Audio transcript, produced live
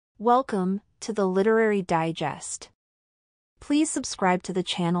Welcome to the Literary Digest. Please subscribe to the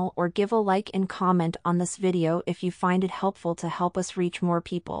channel or give a like and comment on this video if you find it helpful to help us reach more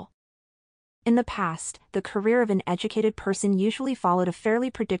people. In the past, the career of an educated person usually followed a fairly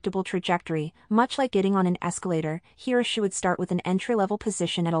predictable trajectory. Much like getting on an escalator, he or she would start with an entry-level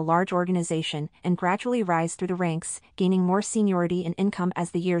position at a large organization and gradually rise through the ranks, gaining more seniority and income as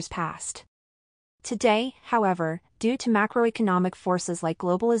the years passed. Today, however, due to macroeconomic forces like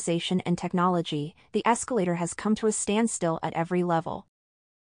globalization and technology, the escalator has come to a standstill at every level.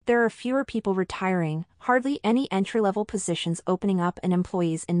 There are fewer people retiring, hardly any entry-level positions opening up, and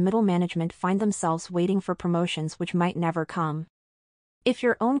employees in middle management find themselves waiting for promotions which might never come. If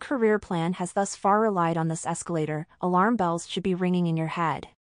your own career plan has thus far relied on this escalator, alarm bells should be ringing in your head.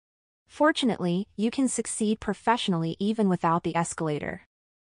 Fortunately, you can succeed professionally even without the escalator.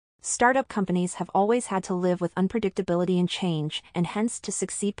 Startup companies have always had to live with unpredictability and change, and hence to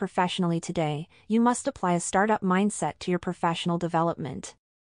succeed professionally today, you must apply a startup mindset to your professional development.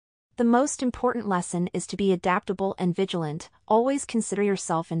 The most important lesson is to be adaptable and vigilant. Always consider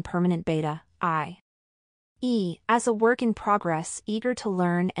yourself in permanent beta, i.e., as a work in progress, eager to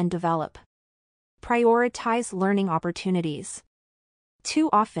learn and develop. Prioritize learning opportunities. Too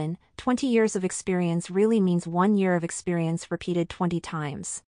often, 20 years of experience really means 1 year of experience repeated 20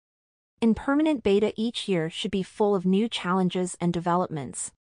 times. In permanent beta, each year should be full of new challenges and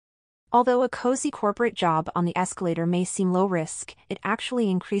developments. Although a cozy corporate job on the escalator may seem low risk, it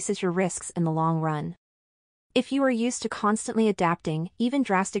actually increases your risks in the long run. If you are used to constantly adapting, even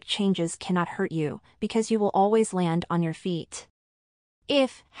drastic changes cannot hurt you, because you will always land on your feet.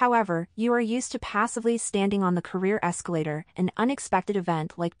 If, however, you are used to passively standing on the career escalator, an unexpected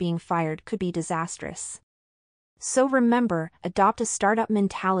event like being fired could be disastrous. So remember, adopt a startup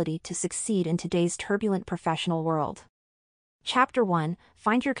mentality to succeed in today's turbulent professional world. Chapter 1.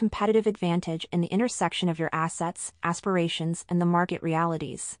 Find your competitive advantage in the intersection of your assets, aspirations, and the market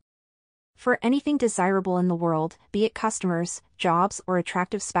realities. For anything desirable in the world, be it customers, jobs, or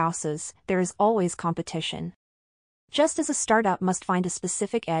attractive spouses, there is always competition. Just as a startup must find a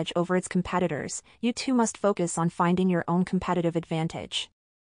specific edge over its competitors, you too must focus on finding your own competitive advantage.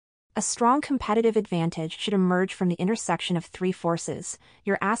 A strong competitive advantage should emerge from the intersection of three forces.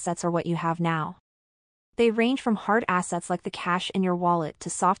 Your assets are what you have now. They range from hard assets like the cash in your wallet to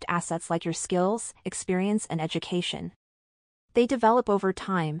soft assets like your skills, experience, and education. They develop over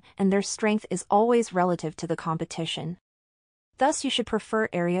time, and their strength is always relative to the competition. Thus, you should prefer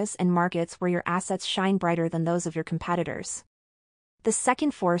areas and markets where your assets shine brighter than those of your competitors. The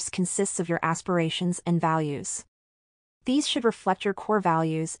second force consists of your aspirations and values. These should reflect your core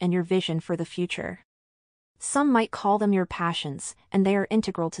values and your vision for the future. Some might call them your passions, and they are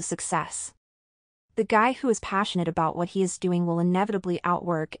integral to success. The guy who is passionate about what he is doing will inevitably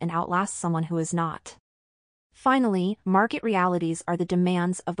outwork and outlast someone who is not. Finally, market realities are the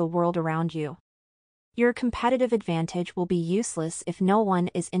demands of the world around you. Your competitive advantage will be useless if no one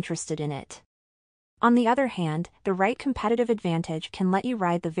is interested in it. On the other hand, the right competitive advantage can let you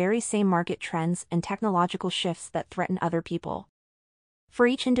ride the very same market trends and technological shifts that threaten other people. For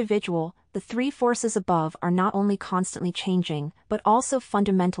each individual, the three forces above are not only constantly changing, but also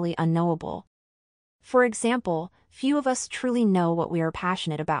fundamentally unknowable. For example, few of us truly know what we are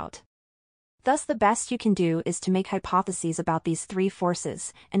passionate about. Thus, the best you can do is to make hypotheses about these three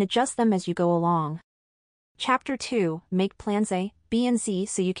forces and adjust them as you go along. Chapter 2. Make plans A, B, and Z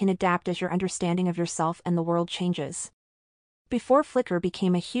so you can adapt as your understanding of yourself and the world changes. Before Flickr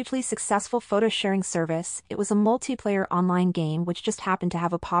became a hugely successful photo-sharing service, it was a multiplayer online game which just happened to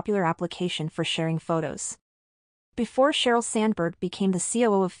have a popular application for sharing photos. Before Sheryl Sandberg became the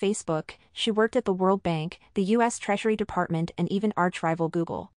COO of Facebook, she worked at the World Bank, the U.S. Treasury Department, and even arch-rival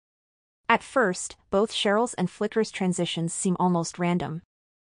Google. At first, both Sheryl's and Flickr's transitions seem almost random.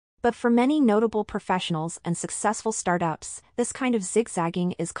 But for many notable professionals and successful startups, this kind of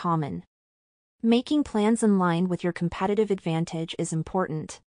zigzagging is common. Making plans in line with your competitive advantage is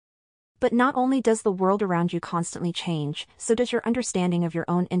important. But not only does the world around you constantly change, so does your understanding of your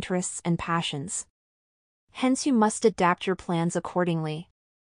own interests and passions. Hence, you must adapt your plans accordingly.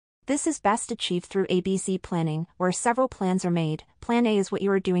 This is best achieved through ABC planning, where several plans are made. Plan A is what you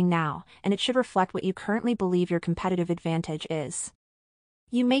are doing now, and it should reflect what you currently believe your competitive advantage is.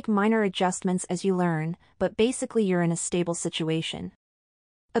 You make minor adjustments as you learn, but basically you're in a stable situation.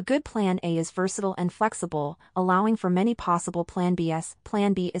 A good Plan A is versatile and flexible, allowing for many possible Plan Bs.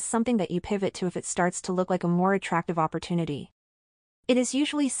 Plan B is something that you pivot to if it starts to look like a more attractive opportunity. It is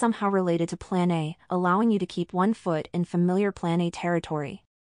usually somehow related to Plan A, allowing you to keep one foot in familiar Plan A territory.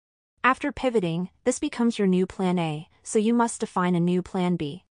 After pivoting, this becomes your new Plan A, so you must define a new Plan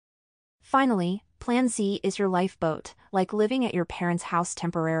B. Finally, Plan Z is your lifeboat, like living at your parents' house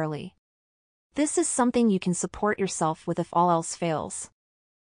temporarily. This is something you can support yourself with if all else fails.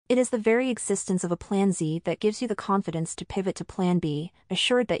 It is the very existence of a Plan Z that gives you the confidence to pivot to Plan B,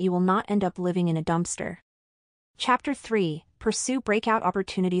 assured that you will not end up living in a dumpster. Chapter 3: Pursue breakout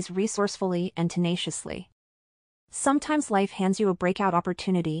opportunities resourcefully and tenaciously. Sometimes life hands you a breakout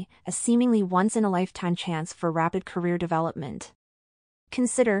opportunity, a seemingly once-in-a-lifetime chance for rapid career development.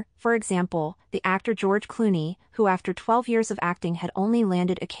 Consider, for example, the actor George Clooney, who after 12 years of acting had only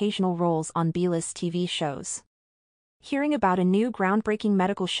landed occasional roles on B-list TV shows. Hearing about a new groundbreaking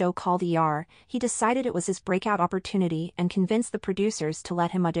medical show called ER, he decided it was his breakout opportunity and convinced the producers to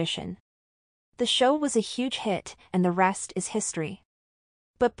let him audition. The show was a huge hit, and the rest is history.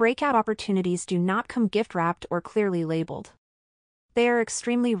 But breakout opportunities do not come gift-wrapped or clearly labeled. They are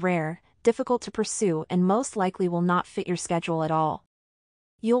extremely rare, difficult to pursue, and most likely will not fit your schedule at all.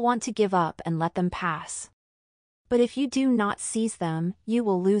 You'll want to give up and let them pass. But if you do not seize them, you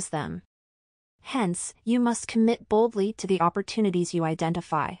will lose them. Hence, you must commit boldly to the opportunities you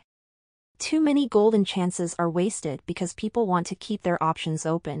identify. Too many golden chances are wasted because people want to keep their options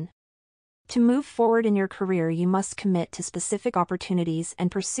open. To move forward in your career, you must commit to specific opportunities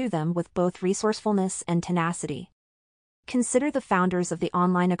and pursue them with both resourcefulness and tenacity. Consider the founders of the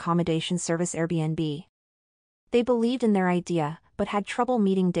online accommodation service Airbnb. They believed in their idea, but had trouble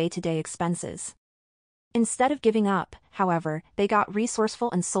meeting day-to-day expenses. Instead of giving up, however, they got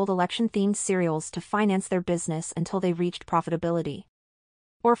resourceful and sold election-themed cereals to finance their business until they reached profitability.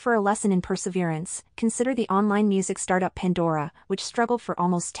 Or for a lesson in perseverance, consider the online music startup Pandora, which struggled for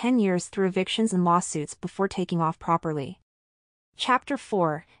almost 10 years through evictions and lawsuits before taking off properly. Chapter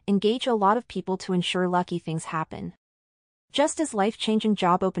 4: Engage a lot of people to ensure lucky things happen. Just as life-changing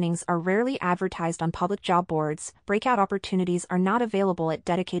job openings are rarely advertised on public job boards, breakout opportunities are not available at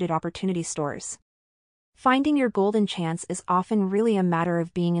dedicated opportunity stores. Finding your golden chance is often really a matter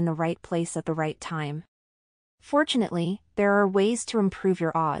of being in the right place at the right time. Fortunately, there are ways to improve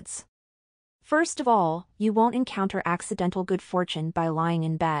your odds. First of all, you won't encounter accidental good fortune by lying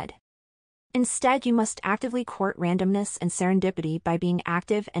in bed. Instead, you must actively court randomness and serendipity by being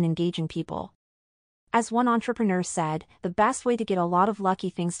active and engaging people. As one entrepreneur said, the best way to get a lot of lucky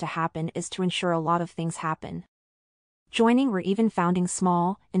things to happen is to ensure a lot of things happen. Joining or even founding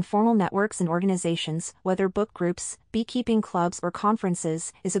small, informal networks and organizations, whether book groups, beekeeping clubs or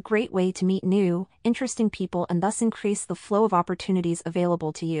conferences, is a great way to meet new, interesting people and thus increase the flow of opportunities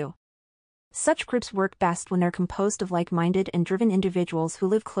available to you. Such groups work best when they're composed of like-minded and driven individuals who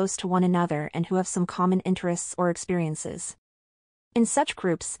live close to one another and who have some common interests or experiences. In such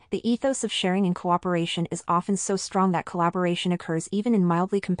groups, the ethos of sharing and cooperation is often so strong that collaboration occurs even in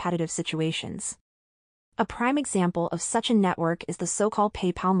mildly competitive situations. A prime example of such a network is the so-called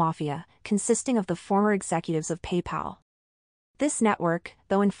PayPal Mafia, consisting of the former executives of PayPal. This network,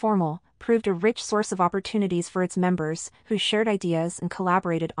 though informal, proved a rich source of opportunities for its members, who shared ideas and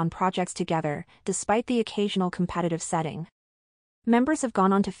collaborated on projects together, despite the occasional competitive setting. Members have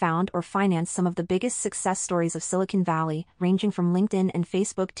gone on to found or finance some of the biggest success stories of Silicon Valley, ranging from LinkedIn and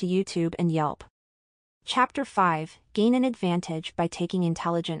Facebook to YouTube and Yelp. Chapter 5: Gain an advantage by taking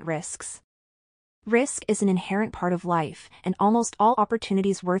intelligent risks. Risk is an inherent part of life, and almost all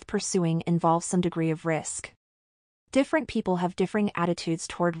opportunities worth pursuing involve some degree of risk. Different people have differing attitudes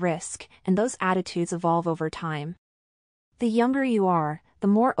toward risk, and those attitudes evolve over time. The younger you are, the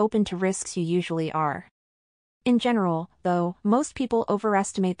more open to risks you usually are. In general, though, most people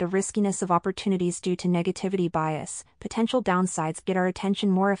overestimate the riskiness of opportunities due to negativity bias. Potential downsides get our attention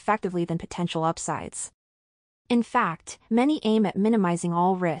more effectively than potential upsides. In fact, many aim at minimizing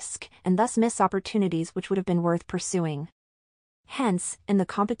all risk, and thus miss opportunities which would have been worth pursuing. Hence, in the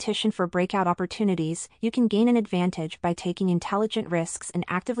competition for breakout opportunities, you can gain an advantage by taking intelligent risks and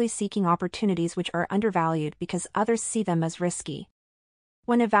actively seeking opportunities which are undervalued because others see them as risky.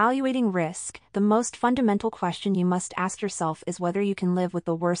 When evaluating risk, the most fundamental question you must ask yourself is whether you can live with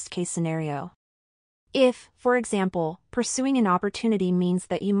the worst-case scenario. If, for example, pursuing an opportunity means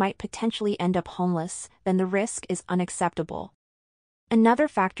that you might potentially end up homeless, then the risk is unacceptable. Another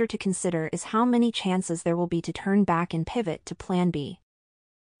factor to consider is how many chances there will be to turn back and pivot to Plan B.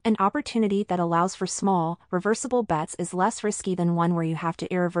 An opportunity that allows for small, reversible bets is less risky than one where you have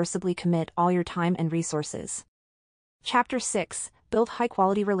to irreversibly commit all your time and resources. Chapter 6: Build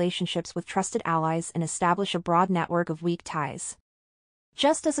high-quality relationships with trusted allies and establish a broad network of weak ties.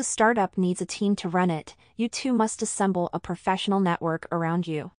 Just as a startup needs a team to run it, you too must assemble a professional network around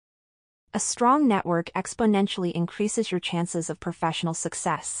you. A strong network exponentially increases your chances of professional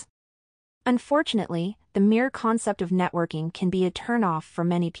success. Unfortunately, the mere concept of networking can be a turn-off for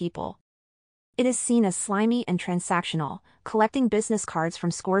many people. It is seen as slimy and transactional, collecting business cards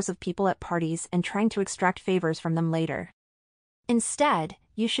from scores of people at parties and trying to extract favors from them later. Instead,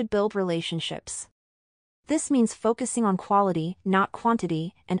 you should build relationships. This means focusing on quality, not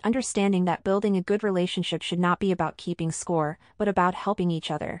quantity, and understanding that building a good relationship should not be about keeping score, but about helping each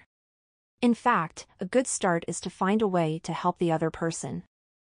other. In fact, a good start is to find a way to help the other person.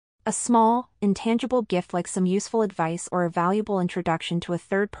 A small, intangible gift like some useful advice or a valuable introduction to a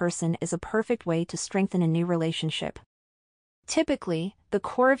third person is a perfect way to strengthen a new relationship. Typically, the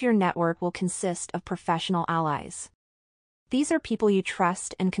core of your network will consist of professional allies. These are people you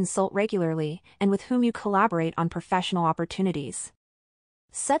trust and consult regularly, and with whom you collaborate on professional opportunities.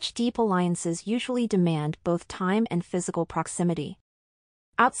 Such deep alliances usually demand both time and physical proximity.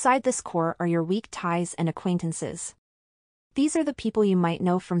 Outside this core are your weak ties and acquaintances. These are the people you might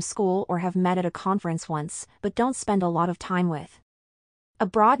know from school or have met at a conference once, but don't spend a lot of time with. A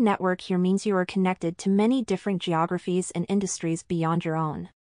broad network here means you are connected to many different geographies and industries beyond your own.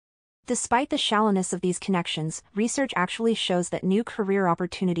 Despite the shallowness of these connections, research actually shows that new career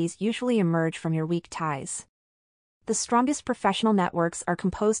opportunities usually emerge from your weak ties. The strongest professional networks are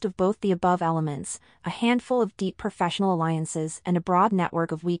composed of both the above elements, a handful of deep professional alliances and a broad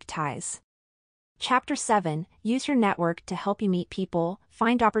network of weak ties. Chapter 7: Use your network to help you meet people,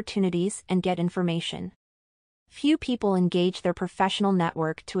 find opportunities, and get information. Few people engage their professional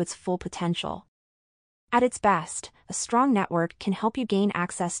network to its full potential. At its best, a strong network can help you gain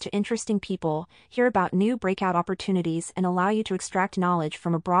access to interesting people, hear about new breakout opportunities, and allow you to extract knowledge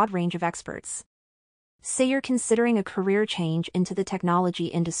from a broad range of experts. Say you're considering a career change into the technology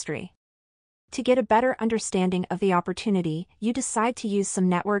industry. To get a better understanding of the opportunity, you decide to use some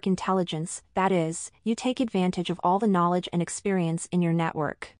network intelligence, that is, you take advantage of all the knowledge and experience in your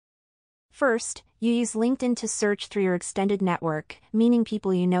network. First, you use LinkedIn to search through your extended network, meaning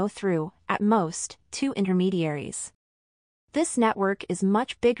people you know through, at most, 2 intermediaries. This network is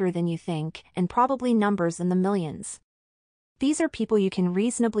much bigger than you think, and probably numbers in the millions. These are people you can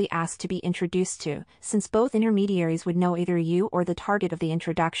reasonably ask to be introduced to, since both intermediaries would know either you or the target of the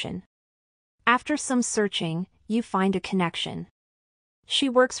introduction. After some searching, you find a connection. She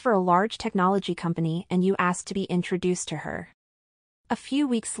works for a large technology company and you ask to be introduced to her. A few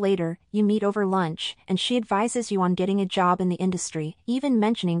weeks later, you meet over lunch, and she advises you on getting a job in the industry, even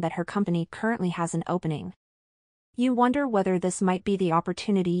mentioning that her company currently has an opening. You wonder whether this might be the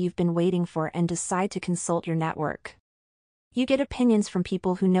opportunity you've been waiting for and decide to consult your network. You get opinions from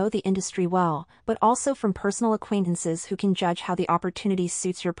people who know the industry well, but also from personal acquaintances who can judge how the opportunity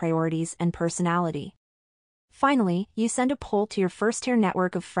suits your priorities and personality. Finally, you send a poll to your first-tier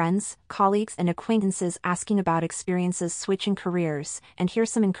network of friends, colleagues, and acquaintances asking about experiences switching careers, and hear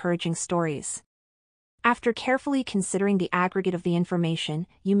some encouraging stories. After carefully considering the aggregate of the information,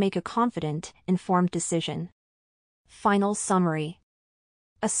 you make a confident, informed decision. Final summary.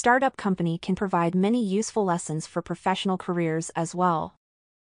 A startup company can provide many useful lessons for professional careers as well.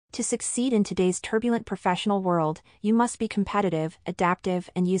 To succeed in today's turbulent professional world, you must be competitive,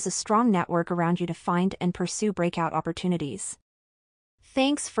 adaptive, and use a strong network around you to find and pursue breakout opportunities.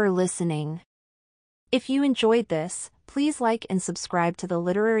 Thanks for listening. If you enjoyed this, please like and subscribe to the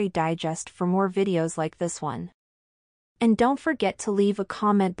Literary Digest for more videos like this one. And don't forget to leave a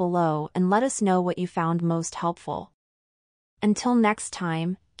comment below and let us know what you found most helpful. Until next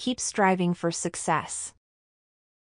time, keep striving for success.